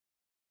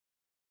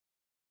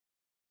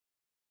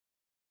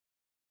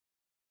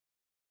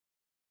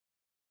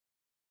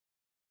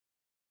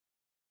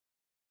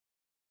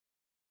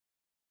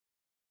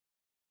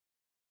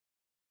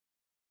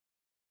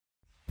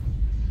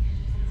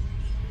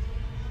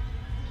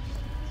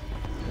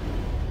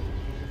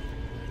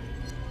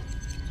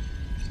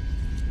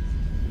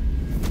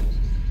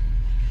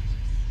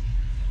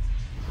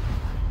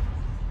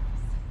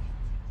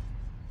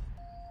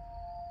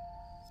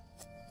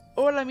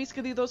Hola mis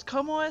queridos,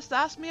 ¿cómo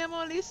estás? Mi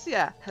amo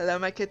Alicia. Hello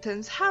my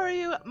kittens, how are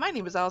you? My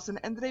name is Allison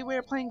and today we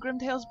are playing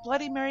Grimtale's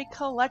Bloody Mary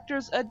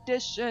Collector's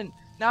Edition.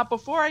 Now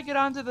before I get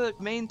on to the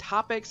main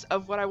topics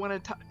of what I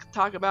want to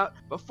talk about,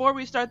 before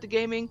we start the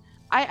gaming,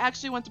 I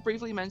actually want to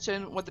briefly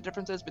mention what the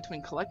difference is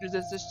between Collector's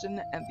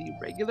Edition and the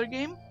regular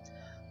game.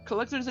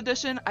 Collector's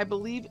Edition, I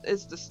believe,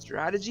 is the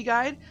strategy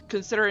guide,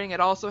 considering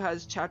it also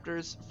has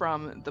chapters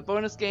from the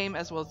bonus game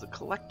as well as the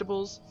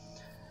collectibles.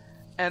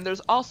 And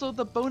there's also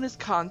the bonus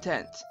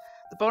content.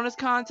 The bonus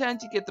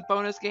content, you get the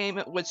bonus game,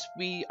 which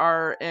we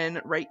are in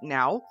right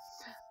now.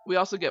 We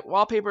also get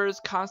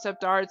wallpapers,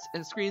 concept arts,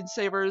 and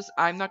screensavers.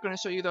 I'm not going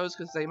to show you those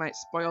because they might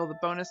spoil the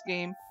bonus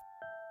game.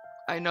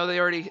 I know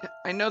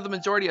the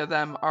majority of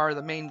them are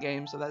the main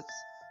game, so that's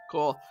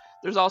cool.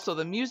 There's also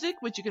the music,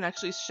 which you can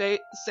actually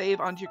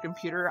save onto your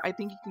computer. I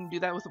think you can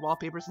do that with the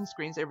wallpapers and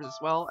screensavers as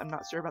well. I'm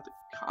not sure about the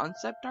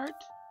concept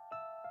art.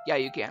 Yeah,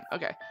 you can.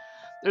 Okay.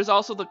 There's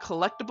also the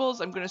collectibles.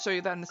 I'm going to show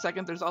you that in a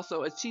second. There's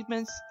also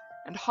achievements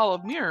and Hall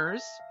of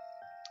Mirrors.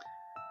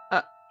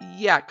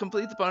 Yeah,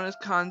 complete the bonus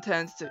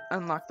content to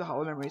unlock the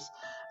Hall of Memories.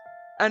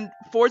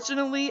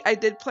 Unfortunately, I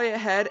did play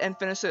ahead and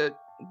finish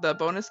the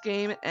bonus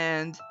game,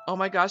 and oh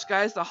my gosh,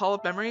 guys, the Hall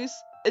of Memories,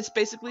 it's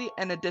basically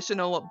an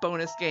additional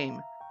bonus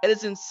game. It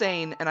is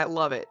insane, and I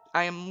love it.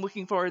 I am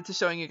looking forward to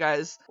showing you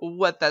guys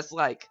what that's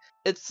like.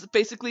 It's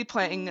basically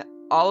playing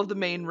all of the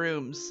main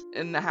rooms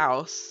in the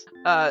house.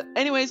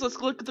 Anyways,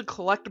 let's look at the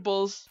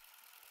collectibles.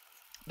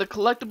 The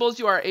collectibles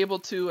you are able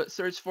to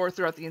search for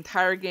throughout the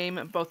entire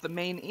game, both the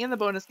main and the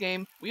bonus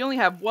game. We only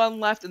have one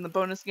left in the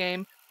bonus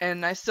game,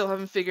 and I still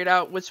haven't figured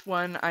out which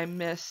one I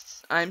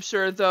missed. I'm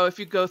sure, though, if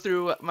you go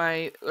through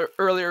my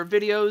earlier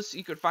videos,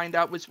 you could find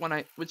out which one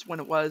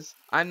it was.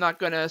 I'm not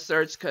gonna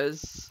search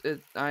because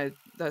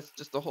that's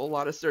just a whole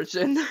lot of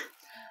searching.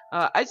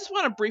 I just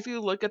want to briefly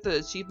look at the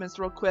achievements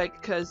real quick,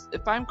 because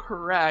if I'm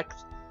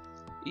correct,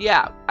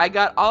 yeah, I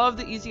got all of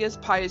the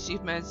easiest pie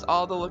achievements,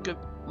 all the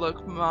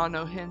look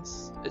mono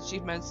hints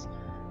achievements.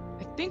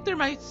 I think there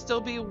might still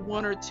be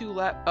one or two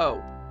left.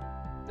 Oh,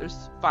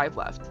 there's 5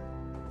 left.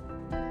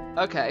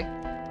 Okay.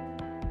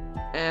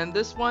 And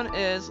this one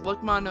is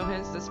look mono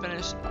hints. That's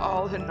finished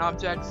all hidden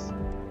objects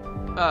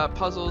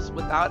puzzles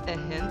without a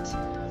hint.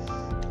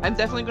 I'm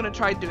definitely going to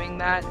try doing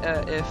that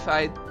if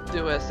I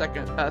do a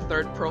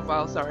third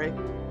profile, sorry.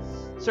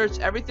 Search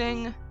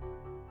everything.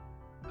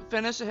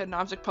 Finish a hidden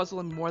object puzzle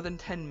in more than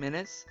 10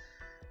 minutes.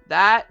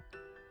 That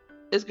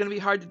is going to be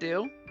hard to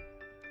do,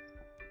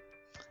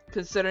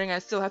 considering I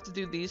still have to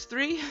do these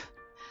 3.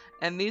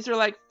 And these are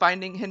like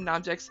finding hidden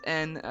objects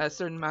in a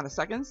certain amount of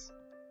seconds.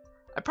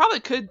 I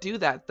probably could do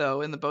that, though,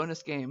 in the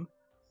bonus game.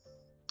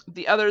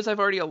 The others I've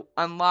already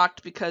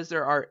unlocked because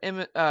there are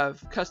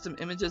custom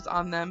images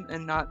on them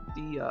and not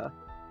the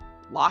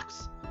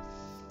locks.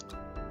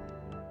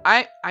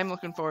 I'm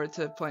looking forward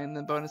to playing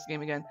the bonus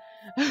game again.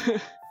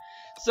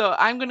 So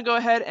I'm going to go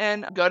ahead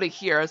and go to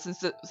here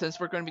since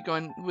we're going to be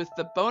going with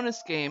the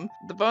bonus game,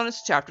 the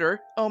bonus chapter.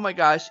 Oh my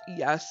gosh,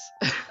 yes.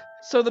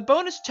 So the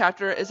bonus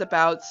chapter is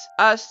about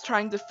us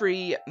trying to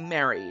free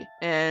Mary,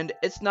 and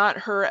it's not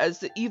her as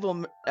the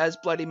evil as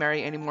Bloody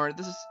Mary anymore.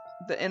 This is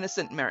the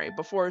innocent Mary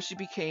before she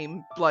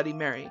became Bloody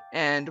Mary,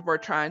 and we're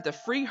trying to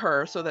free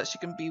her so that she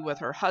can be with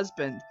her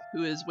husband,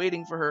 who is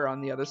waiting for her on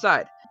the other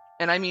side.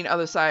 And I mean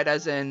other side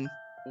as in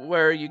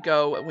where you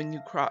go when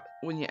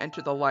you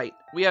enter the light.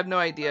 We have no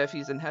idea if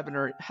he's in heaven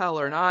or hell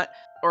or not,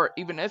 or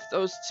even if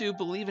those two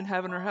believe in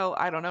heaven or hell.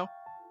 I don't know.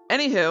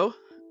 Anywho,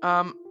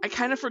 I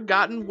kind of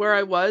forgotten where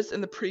I was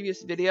in the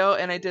previous video,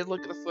 and I did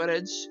look at the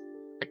footage.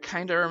 I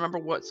kind of remember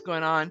what's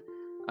going on.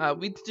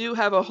 We do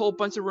have a whole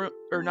bunch of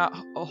not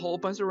a whole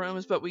bunch of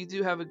rooms, but we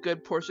do have a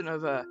good portion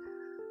of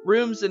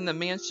rooms in the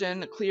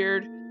mansion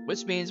cleared,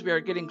 which means we are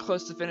getting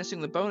close to finishing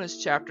the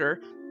bonus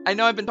chapter. I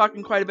know I've been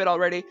talking quite a bit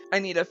already. I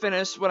need to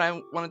finish what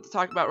I wanted to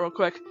talk about real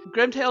quick.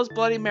 Grimtale's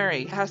Bloody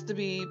Mary has to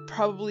be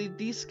probably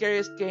the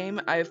scariest game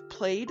I've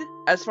played.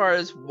 As far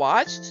as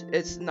watched,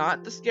 it's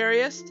not the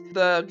scariest.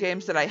 The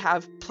games that I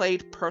have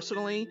played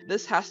personally,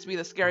 this has to be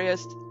the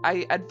scariest.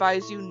 I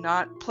advise you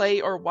not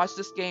play or watch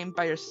this game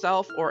by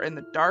yourself or in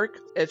the dark.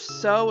 If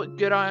so,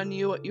 good on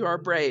you, you are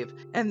brave.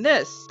 And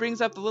this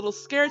brings up the little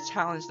scare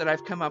challenge that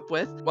I've come up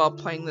with while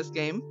playing this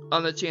game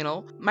on the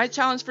channel. My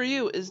challenge for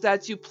you is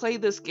that you play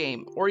this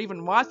game or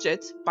even watch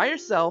it by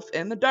yourself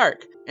in the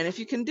dark. And if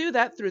you can do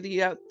that through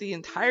the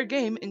entire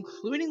game,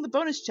 including the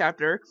bonus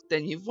chapter,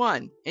 then you've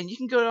won. And you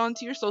can go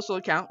onto your social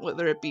account,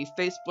 whether it be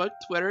Facebook,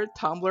 Twitter,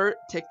 Tumblr,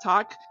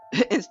 TikTok,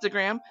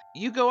 Instagram.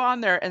 You go on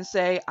there and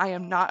say, I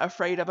am not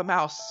afraid of a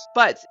mouse.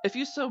 But if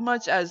you so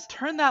much as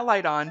turn that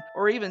light on,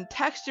 or even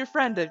text your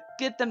friend to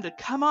get them to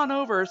come on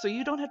over so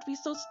you don't have to be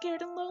so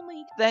scared and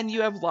lonely, then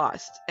you have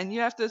lost. And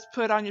you have to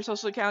put on your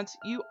social accounts,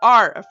 you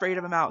are afraid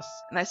of a mouse.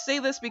 And I say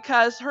this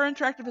because Her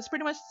Interactive has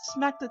pretty much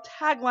smacked the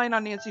tagline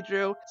on Nancy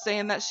Drew,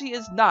 saying that she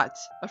is not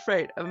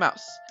afraid of a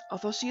mouse.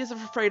 Although she is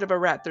afraid of a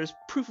rat. There's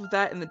proof of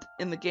that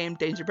in the game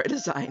Danger by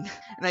Design.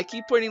 And I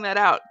keep pointing that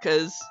out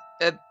because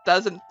it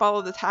doesn't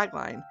follow the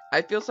tagline.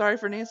 I feel sorry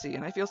for Nancy,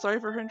 and I feel sorry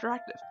for her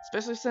interactive,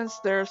 especially since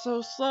they're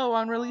so slow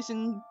on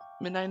releasing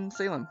Midnight in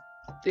Salem.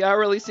 They are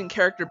releasing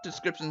character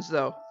descriptions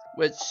though,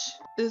 which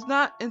is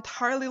not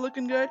entirely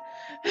looking good.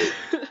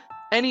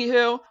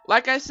 Anywho,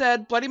 like I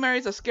said, Bloody Mary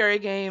is a scary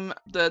game.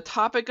 The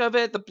topic of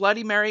it, the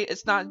Bloody Mary,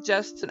 it's not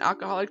just an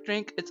alcoholic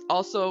drink, it's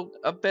also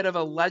a bit of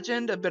a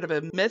legend, a bit of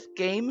a myth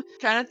game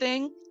kind of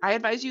thing. I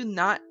advise you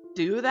not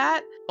do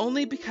that,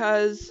 only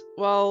because,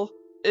 well,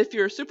 if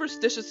you're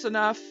superstitious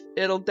enough,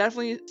 it'll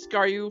definitely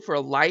scar you for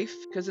life,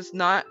 because it's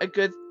not a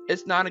good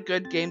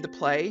game to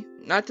play.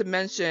 Not to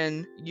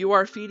mention, you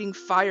are feeding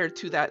fire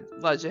to that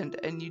legend,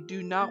 and you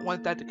do not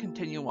want that to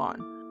continue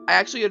on. I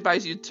actually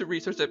advise you to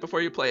research it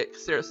before you play it,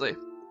 seriously.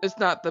 It's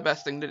not the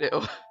best thing to do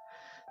to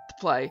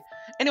play.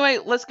 Anyway,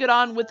 let's get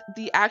on with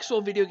the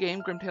actual video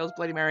game, Grim Tales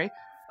Bloody Mary.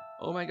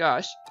 Oh my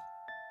gosh.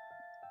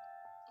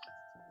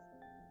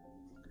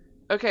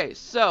 Okay,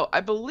 so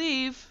I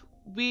believe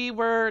we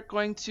were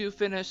going to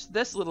finish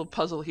this little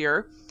puzzle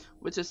here,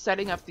 which is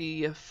setting up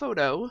the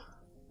photo.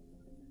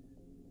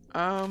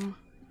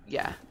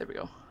 Yeah, there we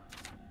go.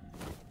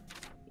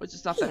 Which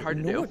is not that hard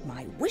to do. He ignored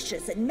my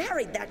wishes and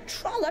married that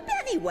trollop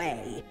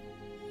anyway.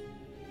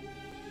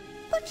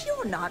 But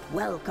you're not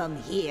welcome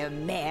here,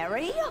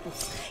 Mary.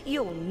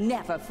 You'll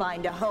never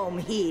find a home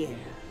here.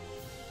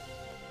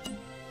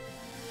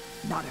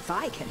 Not if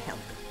I can help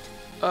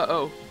it.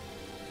 Uh-oh.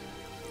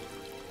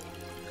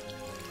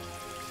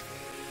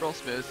 Roll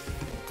smooth.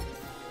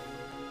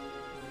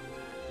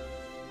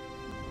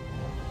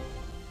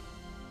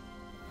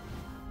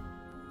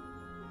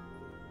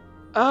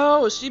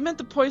 Oh, she meant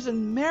to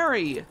poison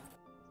Mary,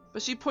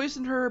 but she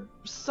poisoned her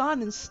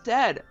son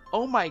instead.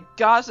 Oh my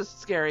gosh, that's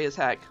scary as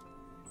heck.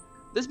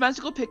 This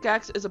magical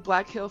pickaxe is a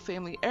Black Hill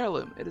family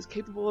heirloom. It is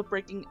capable of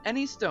breaking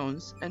any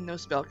stones, and no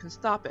spell can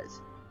stop it.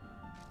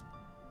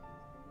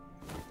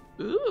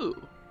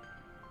 Ooh.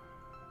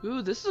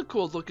 Ooh, this is a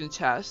cool looking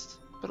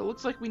chest, but it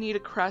looks like we need a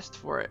crest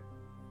for it.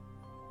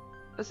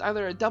 That's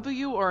either a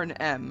W or an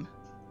M.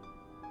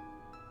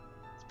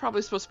 It's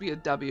probably supposed to be a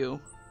W.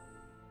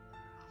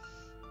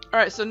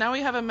 Alright, so now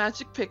we have a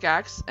magic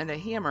pickaxe and a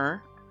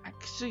hammer. I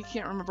actually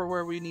can't remember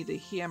where we need the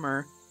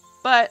hammer,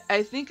 but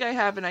I think I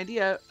have an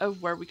idea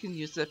of where we can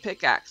use the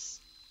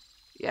pickaxe.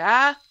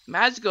 Yeah?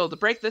 Magical to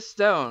break this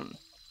stone.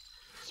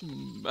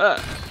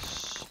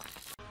 Smash.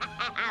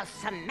 I'll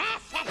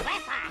smash it with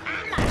a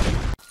hammer.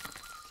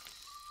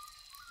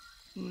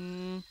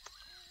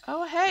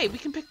 Oh, hey, we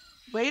can pick...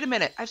 Wait a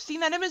minute, I've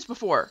seen that image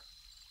before.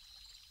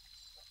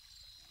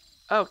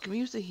 Oh, can we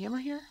use the hammer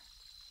here?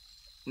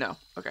 No,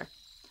 okay.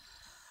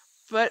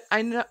 But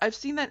I know I've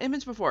seen that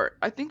image before.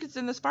 I think it's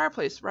in this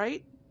fireplace,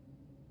 right?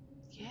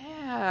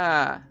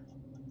 Yeah.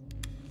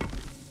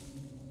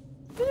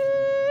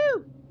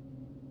 Woo!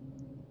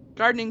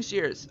 Gardening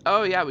shears.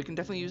 Oh yeah, we can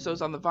definitely use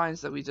those on the vines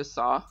that we just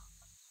saw.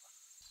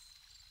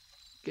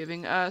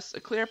 Giving us a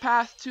clear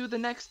path to the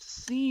next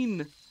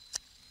scene.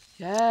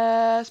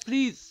 Yes,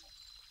 please.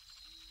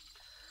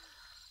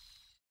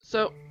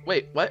 So,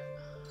 wait, what?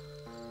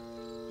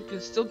 We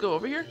can still go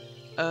over here?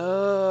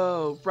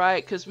 Oh,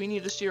 right, because we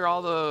need to shear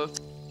all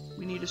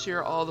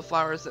the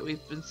flowers that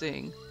we've been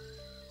seeing.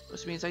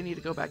 Which means I need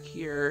to go back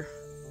here.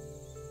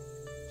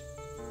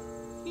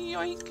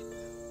 Yoink.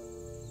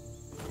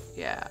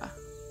 Yeah.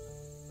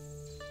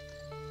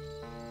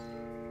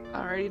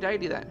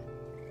 Alrighty-dighty then.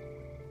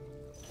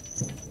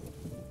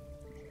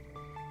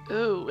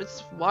 Oh,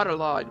 it's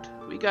waterlogged.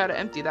 We gotta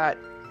empty that.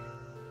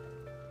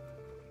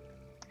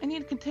 I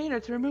need a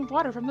container to remove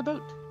water from the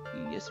boat.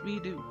 Yes,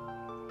 we do.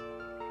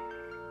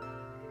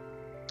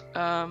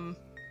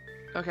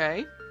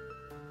 Okay.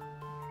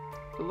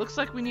 It looks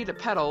like we need a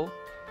pedal.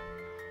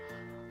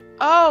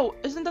 Oh,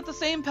 isn't that the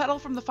same pedal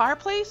from the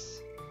fireplace?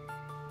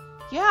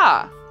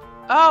 Yeah.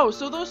 Oh,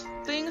 so those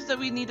things that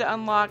we need to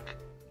unlock,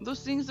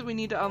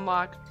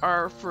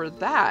 are for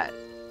that.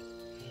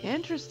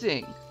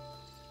 Interesting.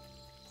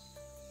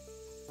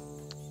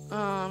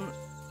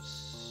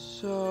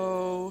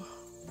 So...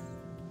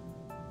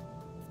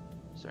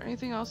 Is there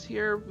anything else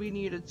here? We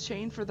need a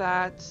chain for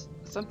that.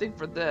 Something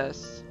for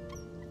this.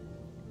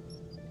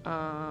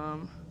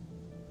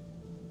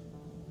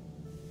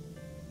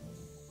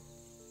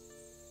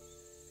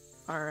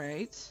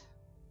 Alright.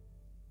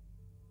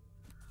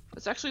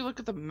 Let's actually look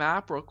at the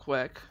map real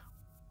quick.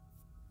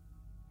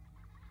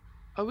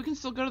 Oh, we can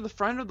still go to the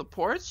front of the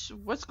porch?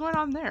 What's going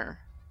on there?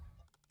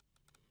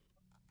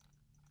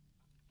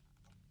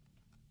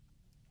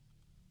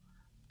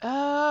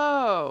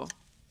 Oh!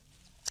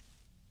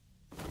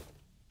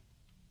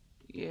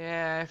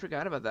 Yeah, I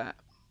forgot about that.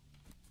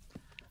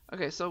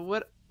 Okay, so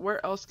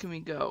where else can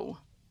we go?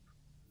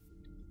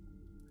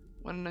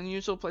 What an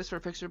unusual place for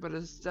a picture, but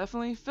it's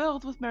definitely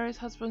filled with Mary's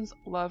husband's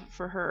love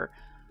for her.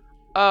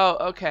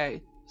 Oh,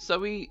 okay.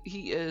 So he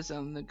is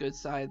on the good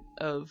side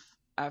of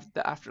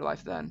the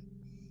afterlife then.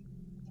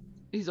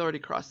 He's already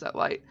crossed that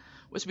light,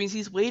 which means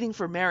he's waiting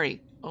for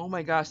Mary. Oh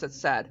my gosh, that's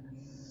sad.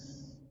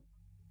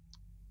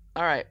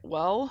 Alright,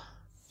 well...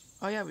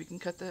 Oh yeah, we can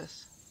cut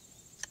this.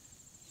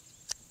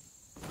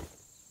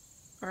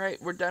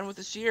 Alright, we're done with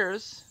the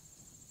shears.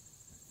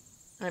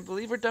 And I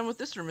believe we're done with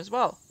this room as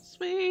well.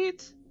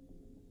 Sweet!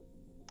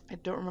 I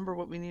don't remember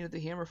what we needed the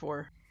hammer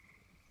for.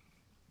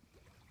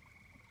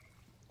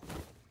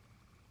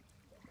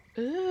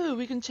 Ooh,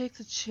 we can take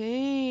the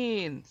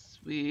chain.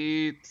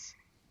 Sweet.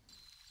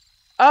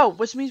 Oh,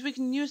 which means we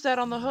can use that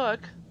on the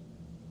hook.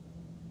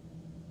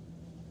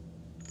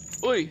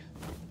 Oi!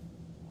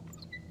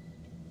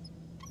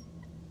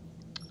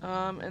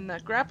 And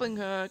that grappling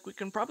hook we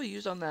can probably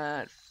use on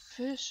that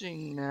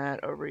fishing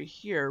net over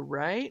here,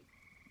 right?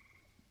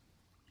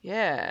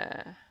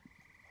 Yeah.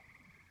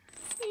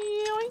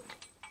 Yoink.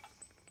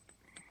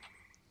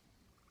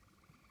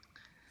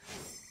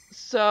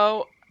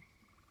 So,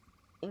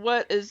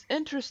 what is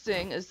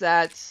interesting is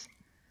that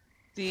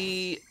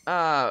the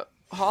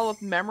Hall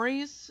of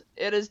Memories,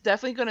 it is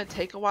definitely going to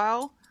take a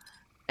while,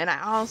 and I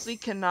honestly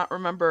cannot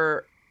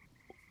remember.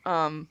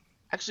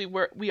 Actually,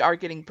 we are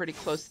getting pretty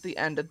close to the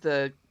end of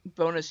the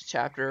bonus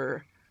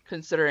chapter,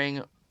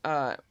 considering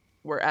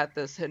we're at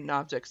this hidden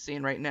object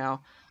scene right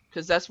now,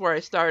 because that's where I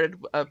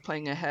started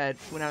playing ahead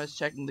when I was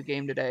checking the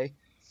game today,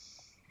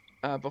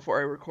 before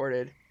I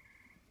recorded.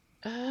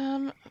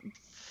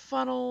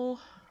 Funnel,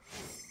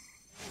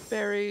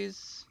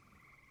 berries,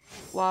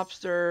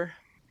 lobster,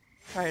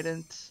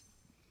 trident.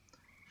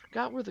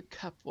 Forgot where the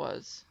cup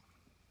was.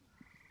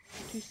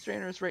 2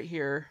 strainers right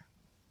here.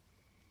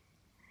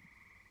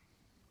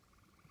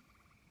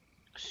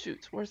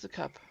 Shoot, where's the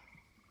cup?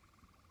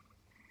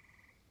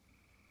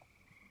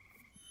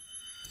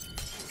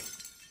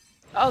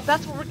 Oh,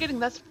 that's what we're getting.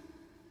 That's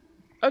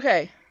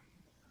okay.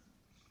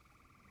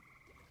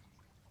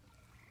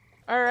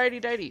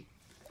 Alrighty dighty.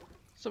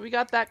 So we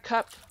got that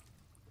cup.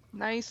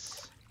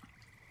 Nice.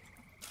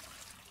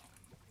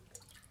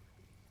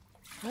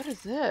 What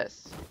is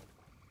this?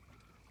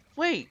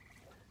 Wait,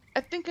 I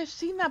think I've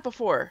seen that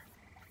before.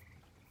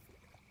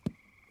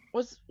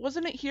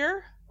 Wasn't it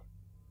here?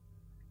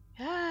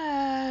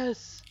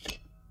 Yes.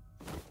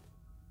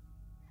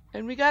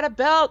 And we got a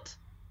belt.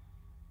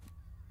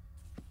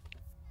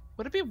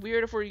 Would it be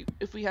weird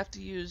if we have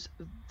to use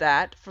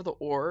that for the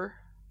ore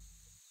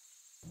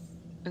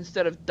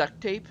instead of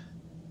duct tape,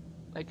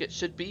 like it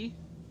should be?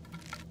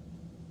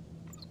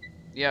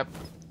 Yep.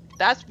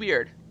 That's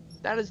weird.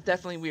 That is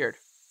definitely weird.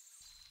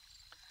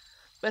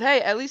 But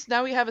hey, at least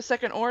now we have a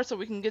second ore so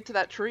we can get to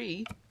that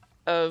tree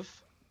of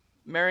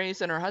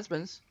Mary's and her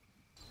husband's.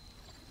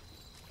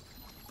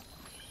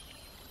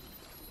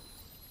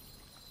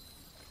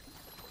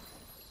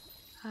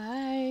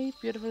 Hi,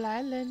 beautiful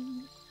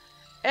island.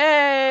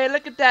 Hey,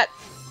 look at that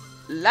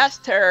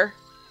last terror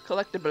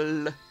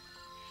collectible.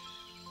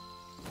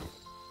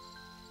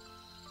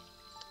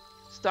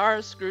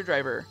 Star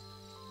screwdriver.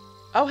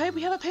 Oh, hey,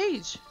 we have a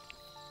page.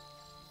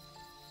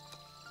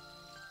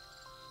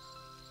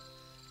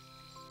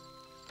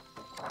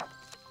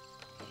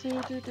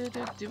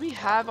 Do we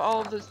have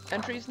all of the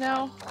entries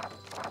now?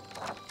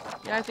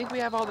 Yeah, I think we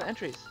have all the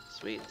entries.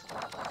 Sweet.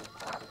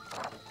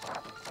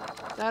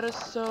 That is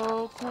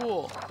so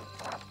cool.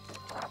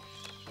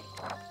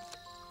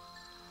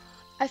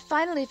 I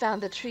finally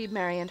found the tree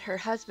Mary and her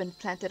husband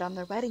planted on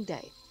their wedding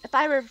day. If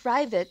I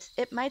revive it,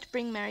 it might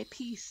bring Mary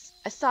peace.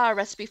 I saw a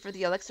recipe for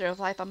the elixir of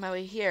life on my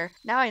way here.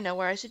 Now I know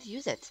where I should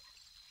use it.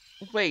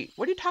 Wait,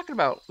 what are you talking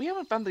about? We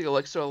haven't found the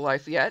elixir of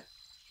life yet.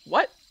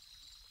 What?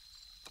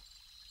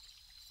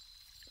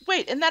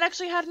 Wait, and that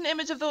actually had an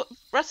image of the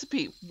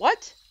recipe.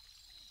 What?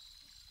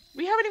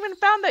 We haven't even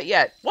found that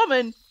yet.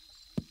 Woman,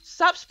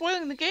 stop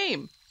spoiling the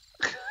game.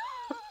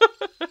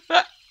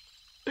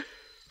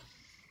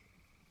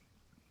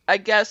 I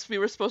guess we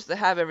were supposed to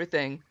have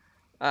everything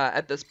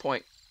at this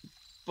point,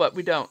 but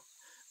we don't.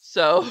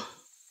 So,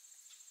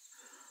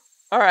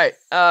 alright,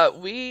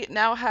 we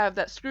now have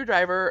that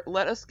screwdriver.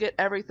 Let us get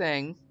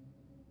everything.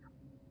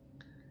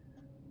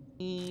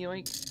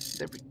 Yoink.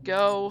 There we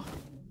go.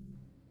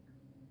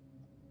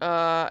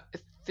 I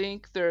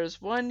think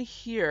there's one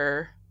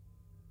here.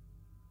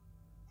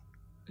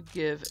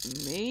 Give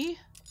me.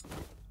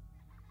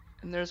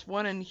 And there's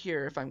one in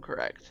here if I'm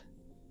correct.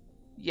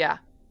 Yeah.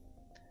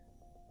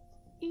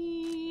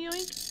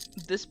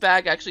 Yoink. This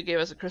bag actually gave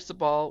us a crystal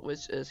ball,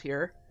 which is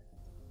here.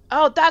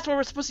 Oh, that's where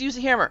we're supposed to use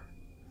the hammer.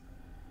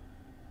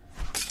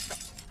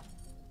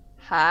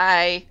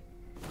 Hi.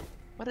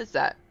 What is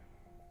that?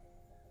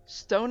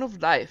 Stone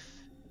of Life.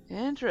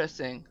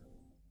 Interesting.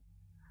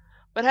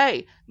 But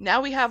hey, now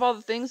we have all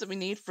the things that we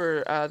need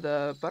for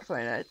the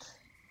butterfly net.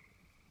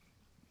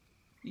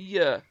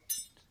 Yeah.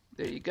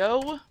 There you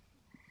go.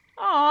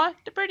 Aw,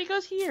 the birdie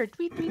goes here.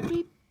 Tweet, tweet,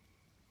 tweet.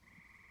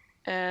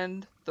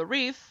 And the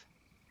wreath,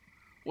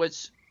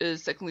 which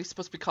is technically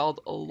supposed to be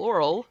called a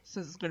laurel,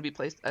 since it's going to be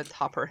placed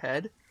atop her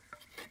head.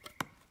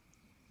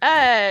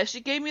 Hey, she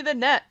gave me the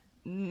net.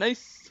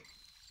 Nice.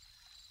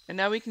 And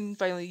now we can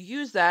finally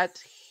use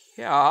that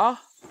here. A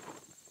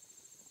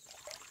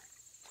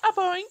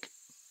boink.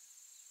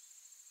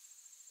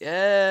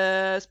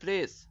 Yes,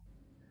 please.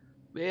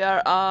 We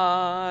are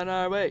on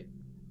our way.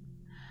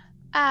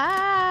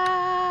 Ah!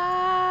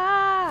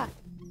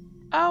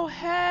 Oh,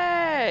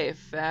 hey!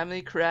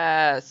 Family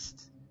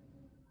crest.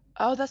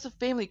 Oh, that's a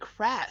family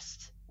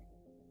crest.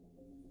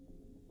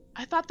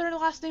 I thought their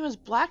last name was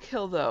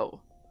Blackhill,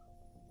 though.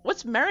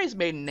 What's Mary's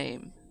maiden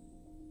name?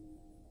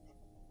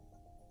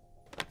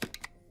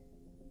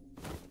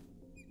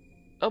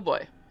 Oh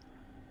boy.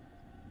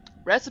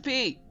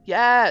 Recipe!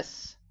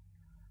 Yes!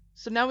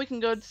 So now we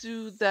can go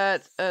to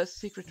that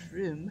secret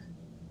room.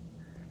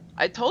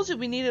 I told you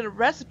we needed a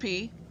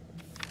recipe.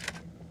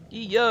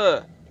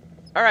 Yeah.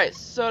 Alright,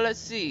 so let's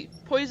see.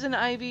 Poison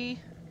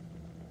ivy.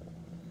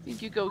 I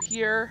think you go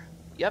here.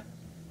 Yep.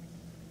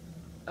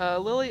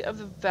 Lily of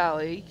the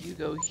Valley. You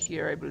go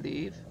here, I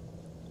believe.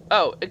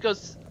 Oh, it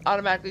goes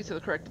automatically to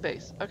the correct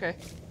base. Okay.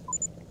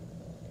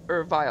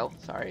 Or vial,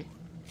 sorry.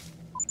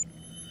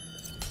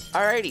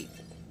 Alrighty.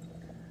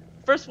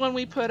 First one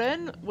we put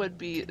in would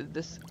be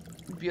this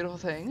beautiful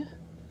thing.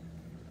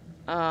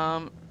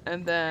 And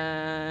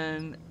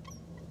then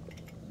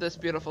this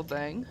beautiful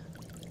thing.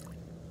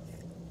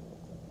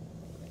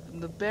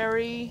 And the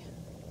berry.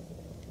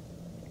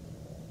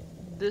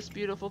 This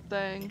beautiful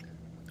thing.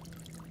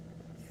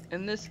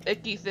 And this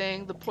icky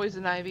thing, the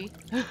poison ivy.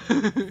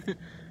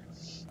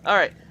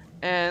 Alright,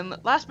 and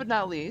last but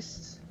not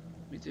least,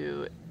 we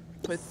do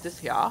put this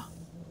here.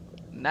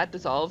 And that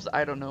dissolves,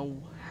 I don't know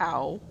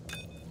how.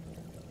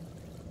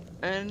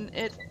 And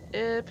it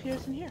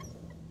appears in here.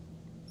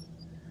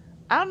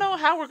 I don't know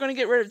how we're going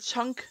to get rid of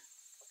Chunk.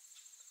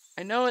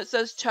 I know it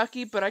says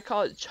Chucky, but I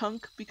call it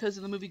Chunk because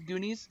of the movie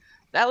Goonies.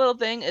 That little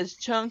thing is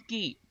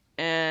chunky,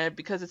 and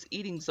because it's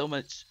eating so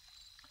much.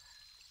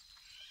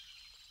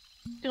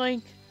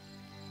 Doink.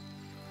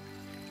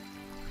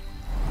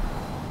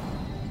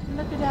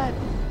 Look at that.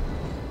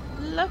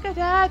 Look at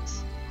that.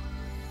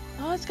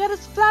 Oh, it's got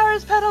its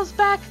flowers petals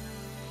back.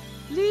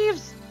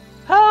 Leaves.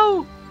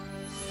 Ho.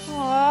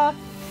 Aww.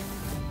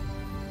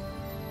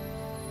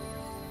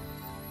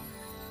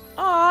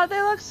 Aw,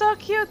 they look so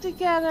cute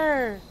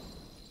together.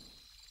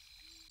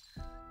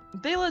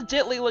 They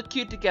legitly look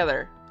cute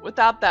together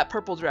without that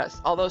purple dress,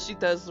 although she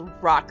does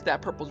rock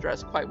that purple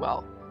dress quite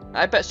well.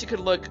 I bet she could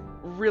look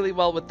really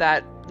well with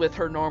that, with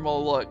her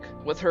normal look,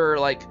 with her,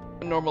 like,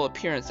 normal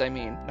appearance, I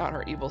mean, not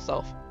her evil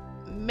self.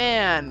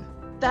 Man,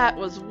 that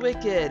was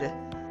wicked.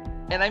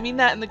 And I mean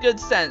that in the good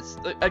sense,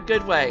 a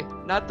good way,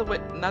 not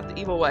the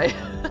evil way.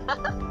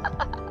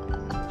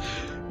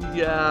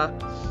 Yeah.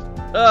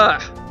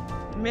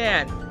 Ugh.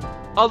 Man.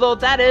 Although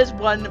that is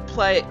one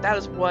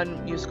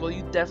musical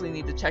you definitely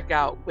need to check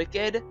out.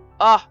 Wicked.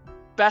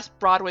 Best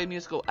Broadway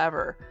musical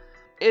ever.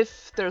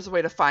 If there's a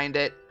way to find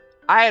it,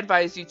 I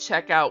advise you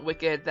check out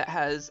Wicked that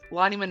has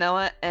Lonnie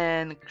Manella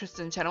and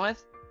Kristen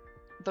Chenoweth.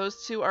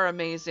 Those two are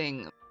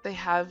amazing. They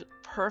have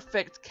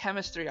perfect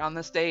chemistry on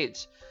the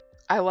stage.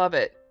 I love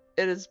it.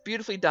 It is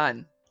beautifully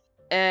done.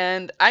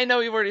 And I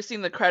know you've already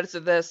seen the credits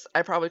of this.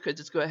 I probably could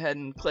just go ahead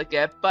and click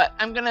it, but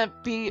I'm gonna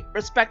be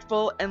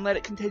respectful and let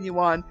it continue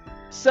on.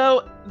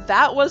 So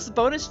that was the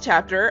bonus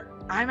chapter.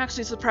 I'm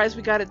actually surprised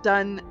we got it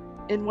done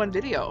in one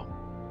video.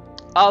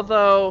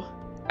 Although,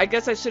 I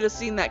guess I should have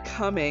seen that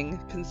coming,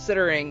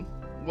 considering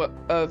what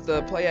of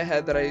the play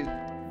ahead that I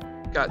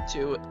got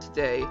to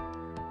today.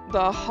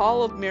 The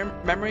Hall of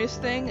Memories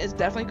thing is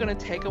definitely going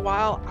to take a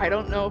while. I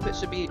don't know if it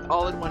should be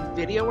all in one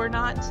video or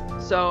not.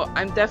 So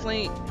I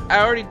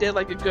already did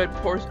like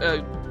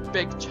a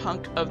big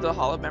chunk of the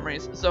Hall of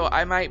Memories. So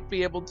I might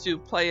be able to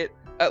play it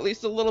at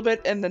least a little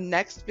bit in the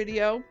next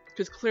video.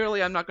 Because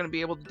clearly I'm not going to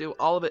be able to do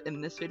all of it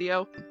in this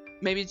video.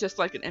 Maybe just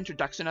like an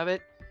introduction of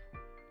it.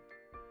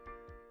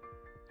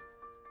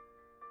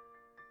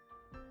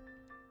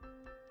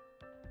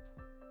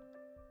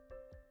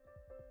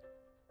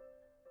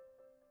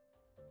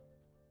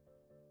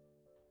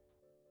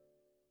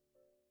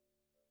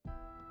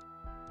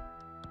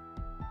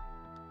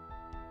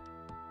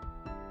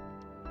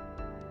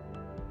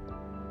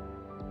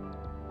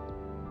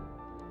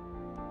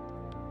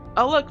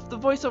 Oh look, the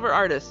voiceover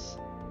artist.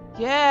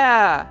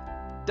 Yeah!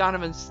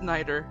 Donovan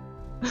Snyder.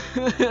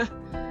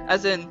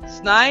 As in,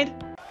 Snide?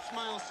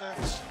 Smile, sir.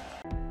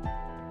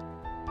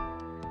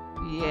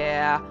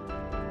 Yeah.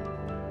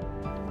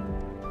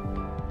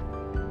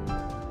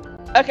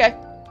 Okay.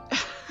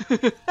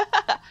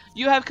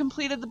 You have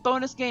completed the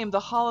bonus game. The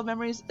Hall of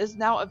Memories is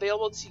now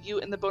available to you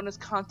in the bonus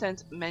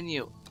content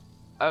menu.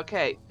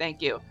 Okay,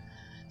 thank you.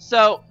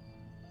 So,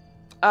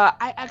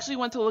 I actually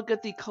went to look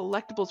at the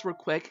collectibles real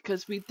quick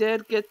because we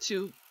did get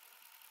to...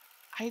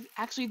 I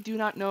actually do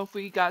not know if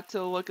we got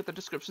to look at the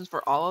descriptions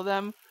for all of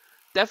them.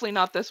 Definitely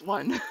not this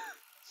one.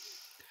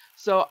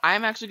 So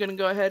I'm actually going to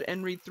go ahead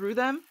and read through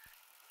them.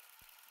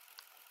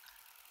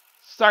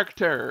 Stark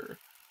terror.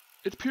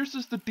 It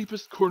pierces the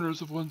deepest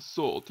corners of one's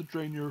soul to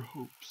drain your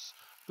hopes.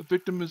 The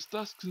victim is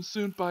thus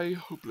consumed by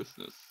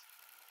hopelessness.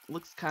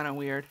 Looks kind of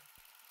weird.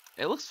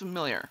 It looks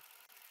familiar.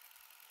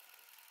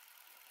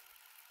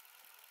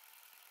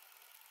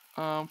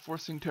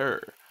 Forcing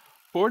terror.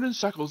 Born in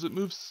shackles, it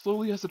moves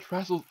slowly as it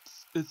rattles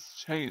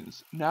its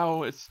chains.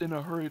 Now it's in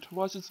a hurry to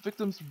watch its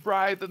victims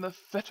writhe in the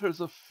fetters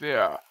of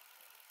fear.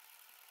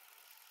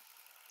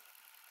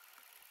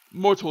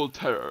 Mortal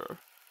terror.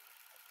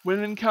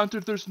 When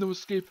encountered, there's no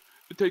escape.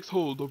 It takes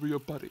hold over your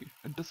body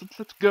and doesn't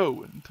let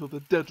go until the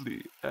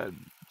deadly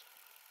end.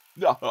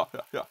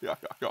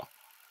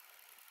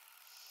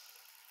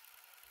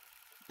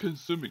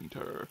 Consuming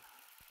terror.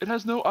 It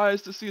has no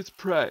eyes to see its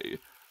prey,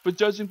 but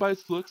judging by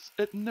its looks,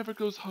 it never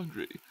goes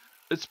hungry.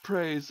 Its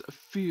prey's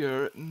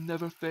fear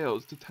never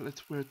fails to tell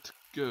it where to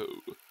go.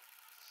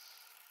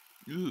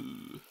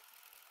 Ugh.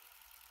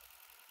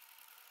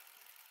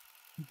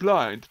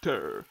 Blind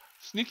terror.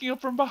 Sneaking up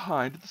from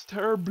behind, this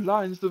terror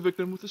blinds the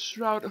victim with a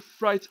shroud of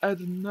fright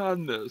and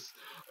madness.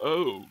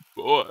 Oh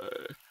boy.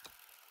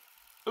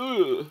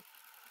 Ugh.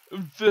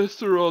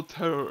 Visceral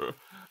terror.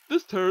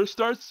 This terror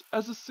starts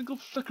as a single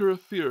flicker of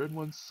fear in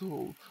one's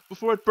soul,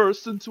 before it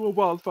bursts into a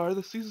wildfire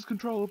that seizes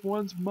control of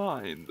one's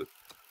mind.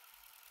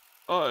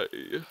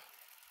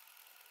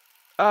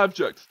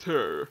 Abject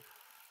terror.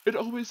 It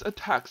always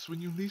attacks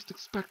when you least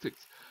expect it.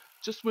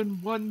 Just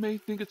when one may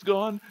think it's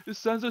gone, it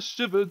sends a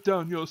shiver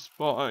down your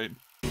spine.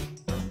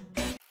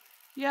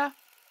 Yeah.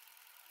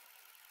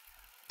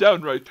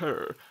 Downright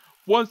terror.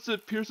 Once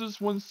it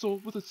pierces one's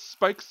soul with its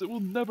spikes, it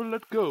will never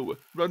let go.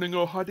 Running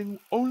or hiding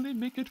only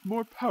make it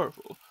more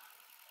powerful.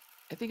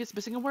 I think it's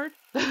missing a word.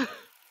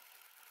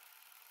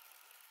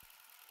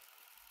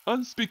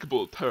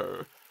 Unspeakable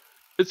terror.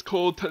 Its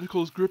cold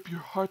tentacles grip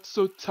your heart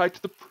so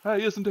tight the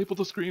prey isn't able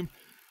to scream.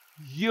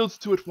 Yield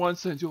to it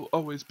once and you'll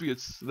always be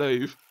its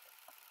slave.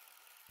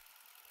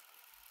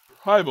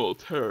 Primal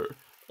terror.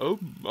 Oh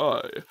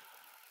my.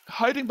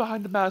 Hiding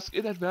behind a mask,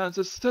 it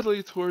advances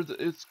steadily towards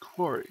its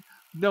quarry.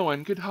 No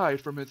one can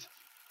hide from it.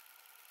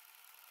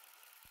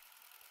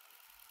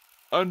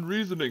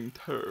 Unreasoning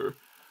terror.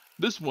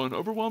 This one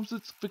overwhelms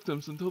its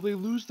victims until they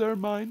lose their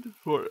mind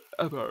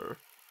forever.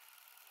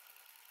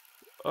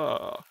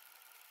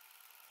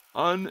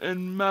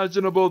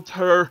 Unimaginable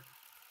terror.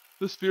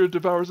 This fear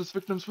devours its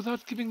victims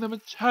without giving them a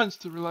chance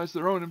to realize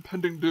their own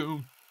impending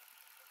doom.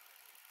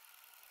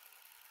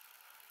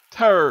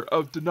 Terror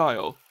of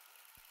denial.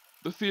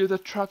 The fear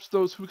that traps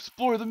those who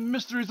explore the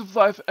mysteries of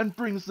life and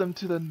brings them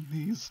to their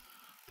knees.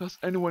 Thus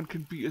anyone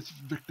can be its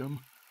victim.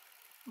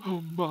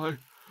 Oh my,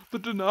 the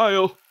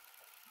denial.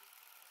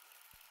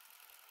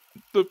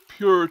 The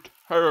pure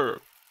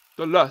terror.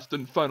 The last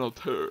and final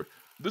terror.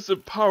 This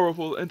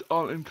powerful and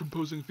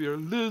all-encompassing fear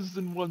lives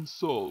in one's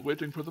soul,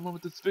 waiting for the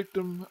moment its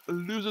victim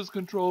loses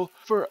control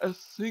for a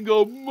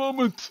single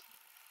moment.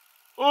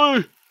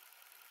 Oi!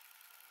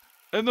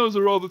 And those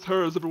are all the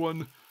terrors,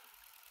 everyone.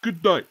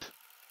 Good night,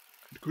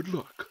 and good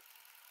luck.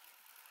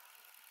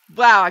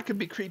 Wow, I can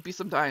be creepy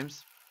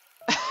sometimes.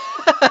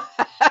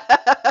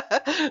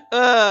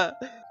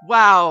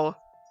 Wow.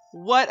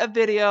 What a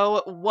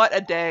video. What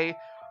a day.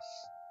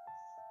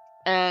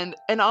 And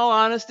in all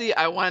honesty,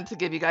 I wanted to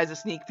give you guys a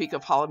sneak peek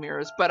of Hollow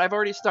Mirrors, but I've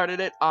already started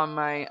it on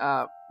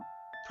my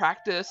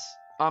practice,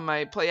 on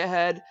my play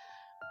ahead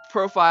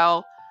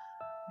profile.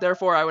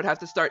 Therefore, I would have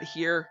to start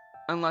here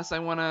unless I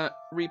want to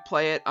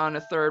replay it on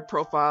a third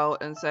profile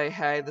and say,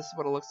 hey, this is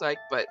what it looks like,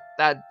 but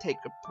that'd take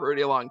a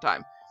pretty long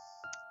time.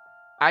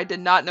 I did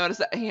not notice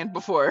that hand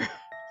before.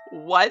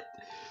 What?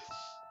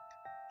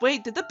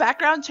 Wait, did the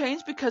background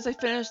change because I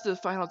finished the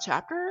final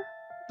chapter?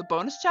 The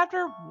bonus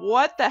chapter?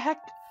 What the heck?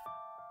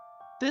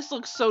 This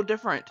looks so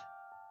different.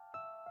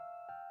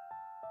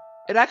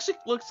 It actually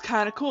looks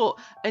kind of cool.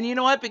 And you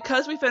know what?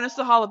 Because we finished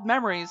the Hall of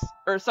Memories,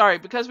 or sorry,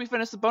 because we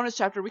finished the bonus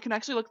chapter, we can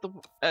actually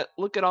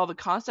look at all the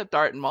concept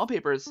art and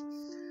wallpapers.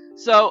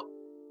 So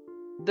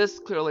this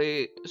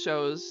clearly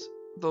shows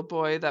the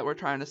boy that we're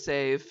trying to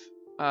save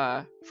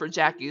for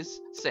Jackie's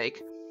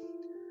sake.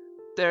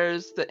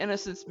 There's the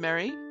Innocence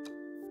Mary.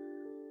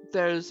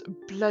 There's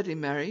Bloody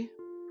Mary.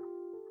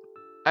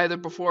 Either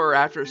before or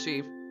after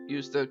she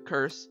used the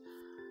curse.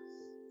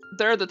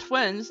 There are the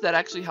twins that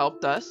actually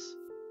helped us.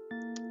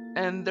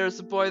 And there's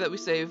the boy that we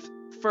saved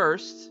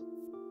first.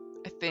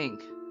 I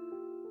think.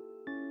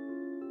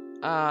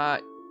 I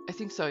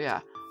think so,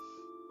 yeah.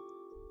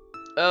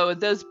 Oh, and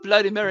there's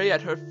Bloody Mary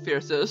at her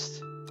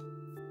fiercest.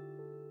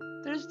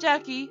 There's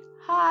Jackie.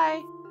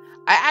 Hi.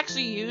 I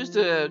actually used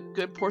a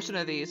good portion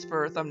of these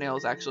for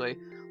thumbnails, actually.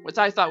 Which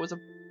I thought was a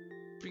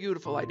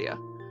beautiful idea.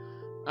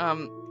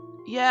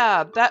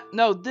 Yeah,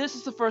 no, this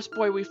is the first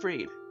boy we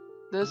freed.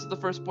 This is the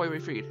first boy we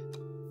freed.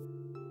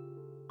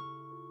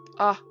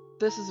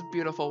 This is a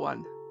beautiful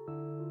one.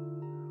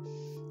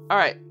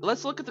 Alright,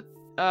 let's look at the,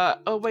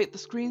 oh wait, the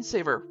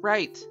screensaver,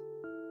 right.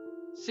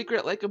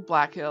 Secret Lake of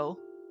Black Hill.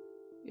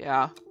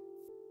 Yeah.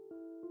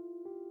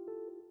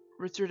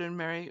 Richard and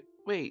Mary,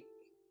 wait.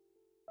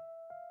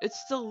 It's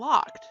still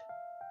locked.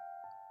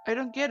 I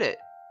don't get it.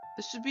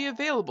 This should be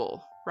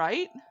available,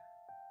 right?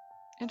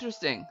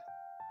 Interesting.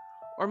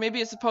 Or maybe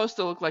it's supposed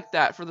to look like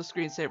that for the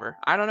screensaver.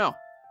 I don't know.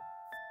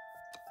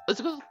 Let's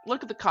go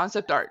look at the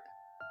concept art.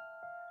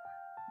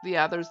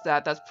 Yeah, there's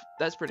that.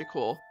 That's pretty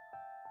cool.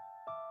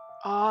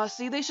 Oh,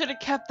 see, they should have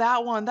kept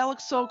that one. That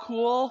looks so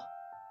cool.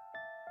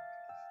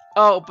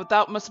 Oh, but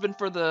that must have been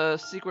for the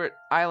secret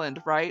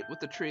island, right?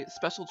 With the tree,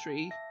 special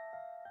tree.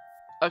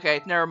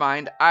 Okay, never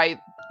mind. I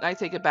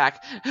take it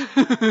back.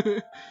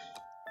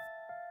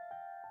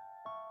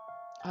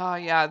 Oh,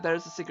 yeah,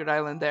 there's the secret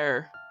island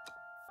there.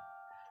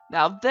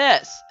 Now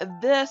this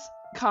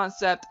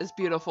concept is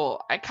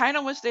beautiful. I kind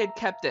of wish they had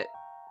kept it.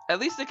 At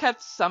least they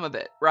kept some of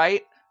it,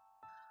 right?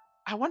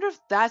 I wonder if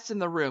that's in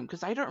the room,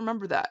 because I don't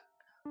remember that.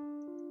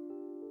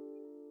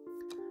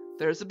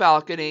 There's a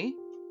balcony.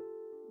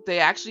 They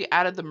actually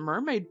added the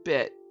mermaid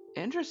bit.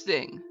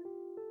 Interesting.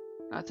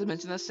 Not to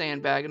mention the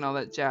sandbag and all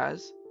that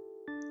jazz.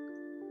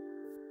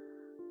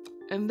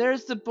 And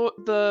there's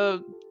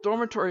the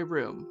dormitory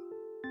room.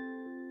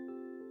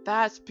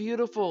 That's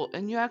beautiful.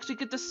 And you actually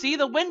get to see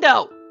the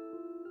window.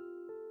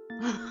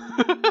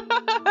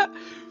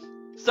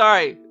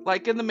 Sorry,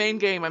 like in the main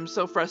game, I'm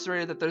so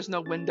frustrated that there's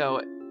no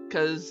window,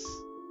 because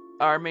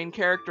our main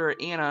character,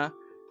 Anna,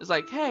 is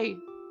like, hey,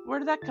 where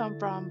did that come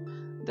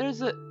from?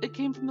 It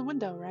came from the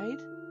window, right?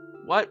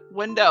 What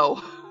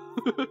window?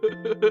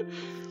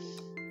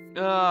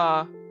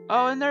 Oh,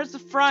 and there's the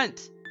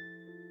front.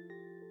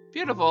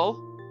 Beautiful.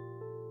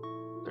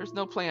 There's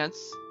no plants.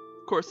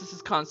 Of course, this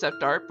is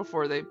concept art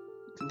before they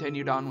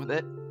continued on with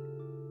it.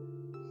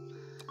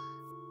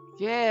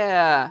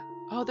 Yeah.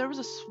 Oh, there was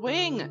a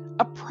swing.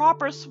 A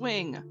proper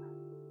swing.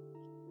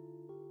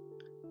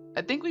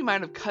 I think we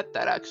might have cut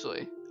that,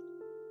 actually.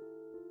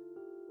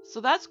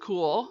 So that's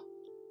cool.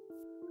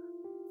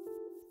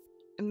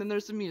 And then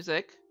there's the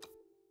music.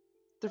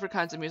 Different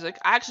kinds of music.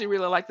 I actually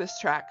really like this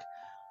track.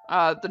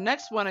 The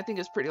next one I think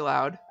is pretty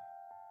loud.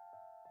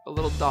 A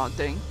little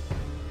daunting.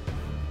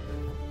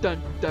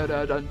 Dun dun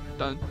dun dun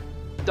dun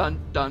dun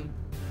dun.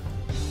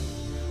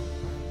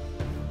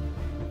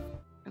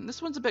 And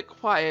this one's a bit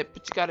quiet,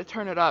 but you gotta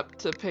turn it up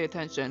to pay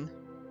attention.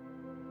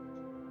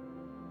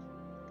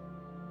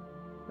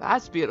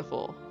 That's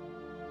beautiful.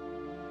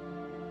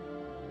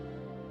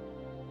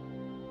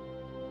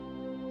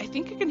 I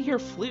think I can hear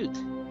flute.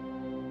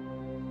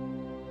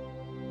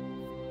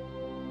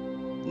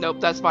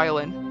 Nope, that's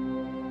violin.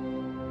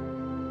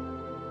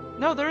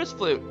 No, there is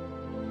flute.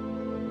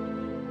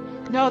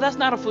 No, that's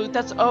not a flute,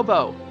 that's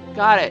oboe.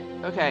 Got it.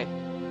 Okay.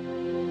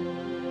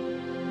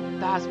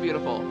 That's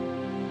beautiful.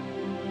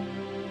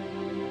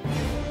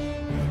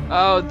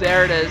 Oh,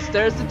 there it is.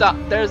 There's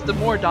the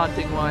more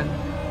daunting one.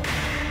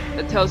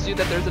 It tells you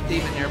that there's a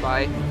demon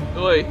nearby.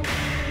 Oi.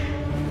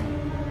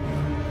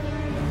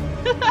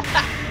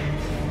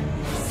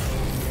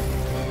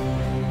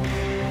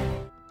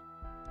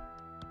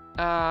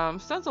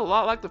 Sounds a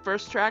lot like the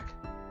first track.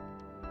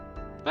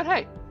 But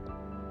hey,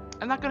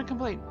 I'm not gonna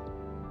complain.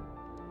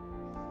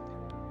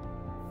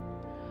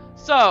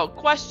 So,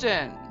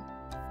 question.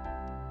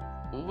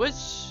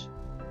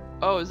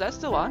 Oh, is that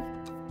still on?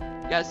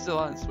 Yeah, it's still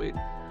on, sweet.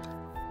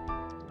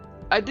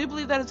 I do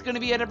believe that it's gonna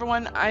be it,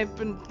 everyone. I've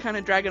been kind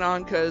of dragging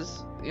on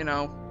because, you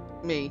know,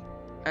 me.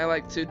 I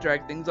like to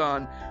drag things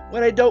on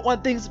when I don't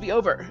want things to be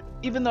over.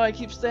 Even though I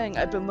keep saying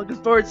I've been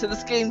looking forward to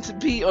this game to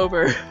be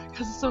over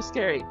because it's so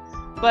scary.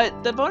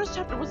 But the bonus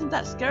chapter wasn't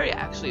that scary,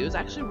 actually. It was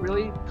actually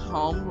really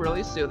calm,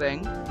 really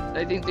soothing.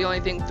 I think the only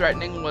thing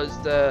threatening was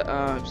the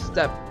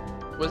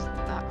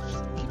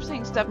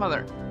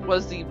stepmother,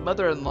 was the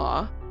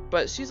mother-in-law.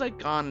 But she's like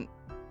gone.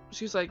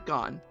 She's like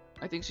gone.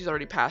 I think she's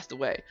already passed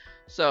away.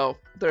 So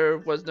there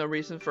was no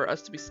reason for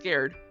us to be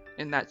scared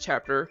in that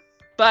chapter.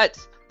 But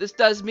this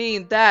does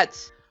mean that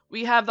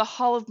we have the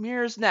Hall of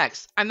Mirrors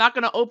next. I'm not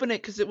going to open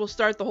it because it will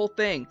start the whole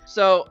thing.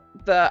 So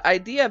the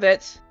idea of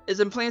it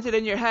is implanted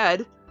in your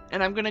head.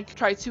 And I'm going to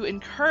try to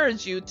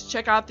encourage you to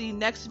check out the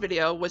next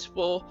video, which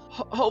will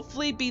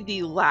hopefully be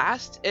the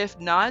last. If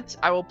not,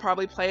 I will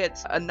probably play it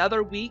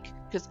another week,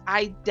 because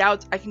I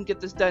doubt I can get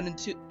this done in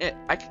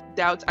I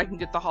doubt I can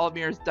get the Hall of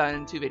Mirrors done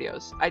in 2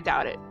 videos. I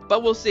doubt it.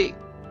 But we'll see.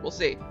 We'll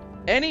see.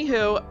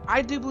 Anywho,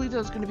 I do believe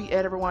that's going to be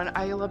it, everyone.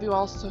 I love you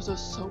all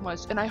so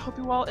much. And I hope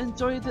you all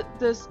enjoyed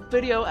this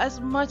video as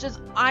much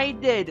as I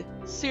did.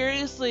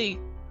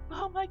 Seriously.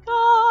 Oh my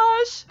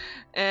gosh!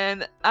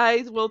 And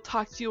I will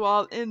talk to you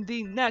all in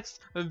the next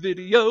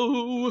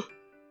video.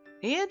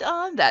 And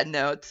on that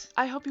note,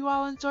 I hope you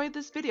all enjoyed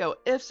this video.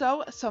 If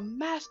so,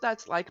 smash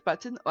that like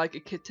button like a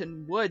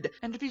kitten would.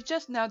 And if you're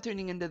just now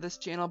tuning into this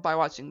channel by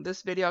watching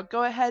this video,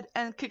 go ahead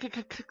and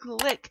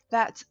click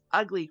that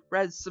ugly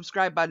red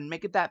subscribe button.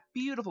 Make it that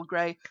beautiful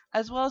gray,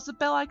 as well as the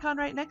bell icon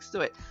right next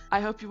to it.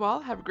 I hope you all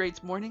have a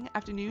great morning,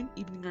 afternoon,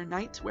 evening, or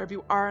night, wherever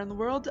you are in the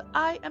world.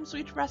 I am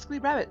Sweet Rascally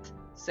Rabbit,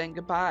 saying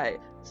goodbye.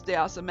 Stay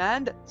awesome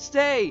and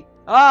stay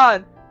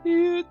on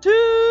YouTube!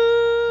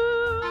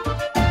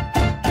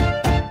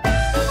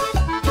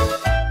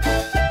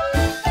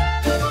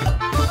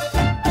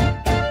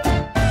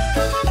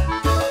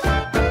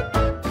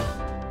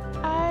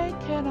 I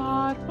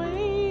cannot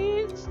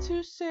wait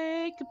to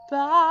say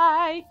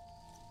goodbye,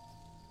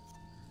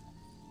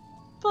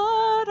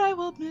 but I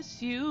will miss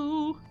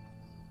you,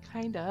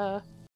 kinda.